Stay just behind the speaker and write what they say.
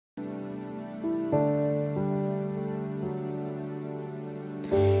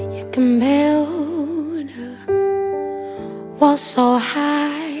can build walls so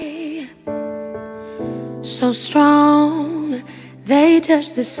high, so strong they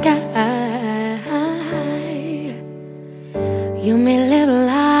touch the sky. You may live a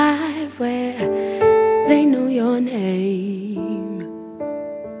life where they know your name,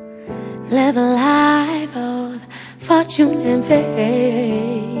 live a life of fortune and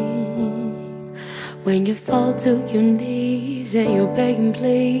fame. When you fall to your knees and you're begging,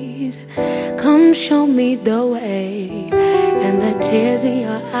 please, come show me the way. And the tears in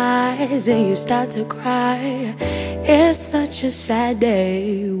your eyes and you start to cry. It's such a sad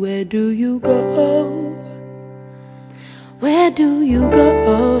day. Where do you go? Where do you go?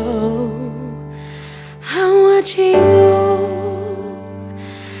 I'm watching you,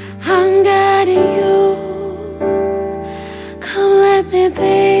 I'm guiding you. Come let me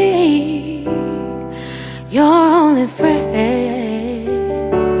be your only friend.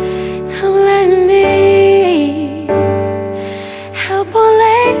 Come let me help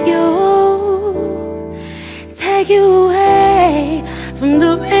let you, take you away from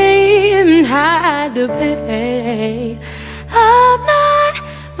the pain, hide the pain. I'm not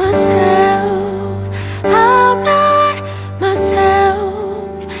myself, I'm not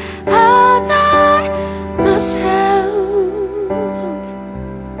myself, I'm not myself.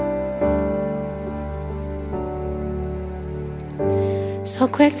 So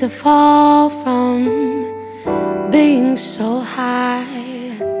quick to fall from being so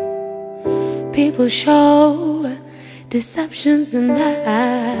high. People show deceptions and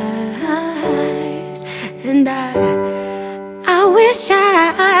lies, and I wish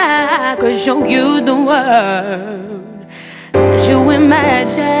I could show you the world that you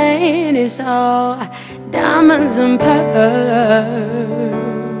imagine is all diamonds and pearls.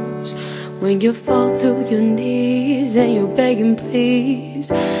 When you fall to your knees and you're begging,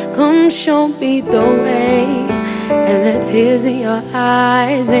 please, come show me the way. And the tears in your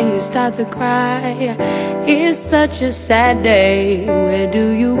eyes and you start to cry. It's such a sad day. Where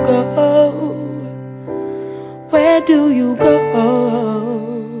do you go? Where do you go?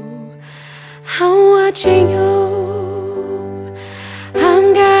 I'm watching you,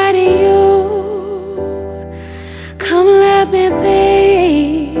 I'm guiding you. Come let me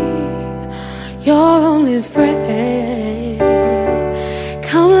be your only friend.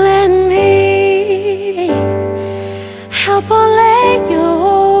 Come let me help let you,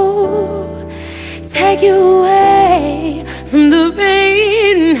 take you away from the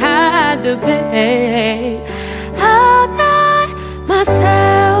pain, hide the pain. I'm not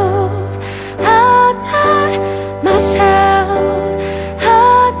myself, I'm not myself,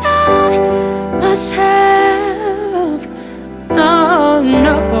 I'm not myself, no,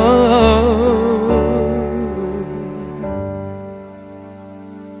 no.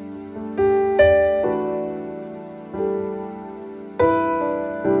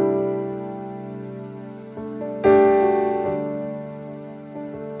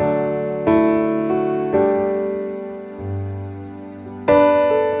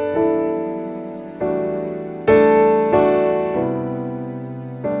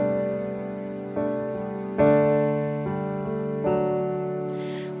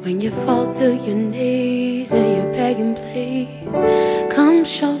 When you fall to your knees and you're begging, please, come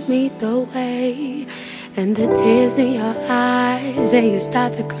show me the way. And the tears in your eyes and you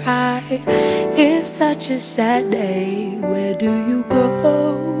start to cry. It's such a sad day. Where do you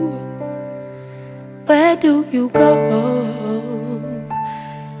go? Where do you go?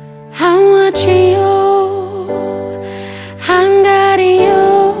 I'm watching you, I'm guiding you.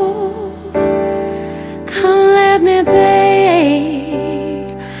 Come let me be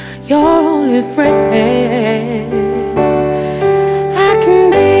your only friend.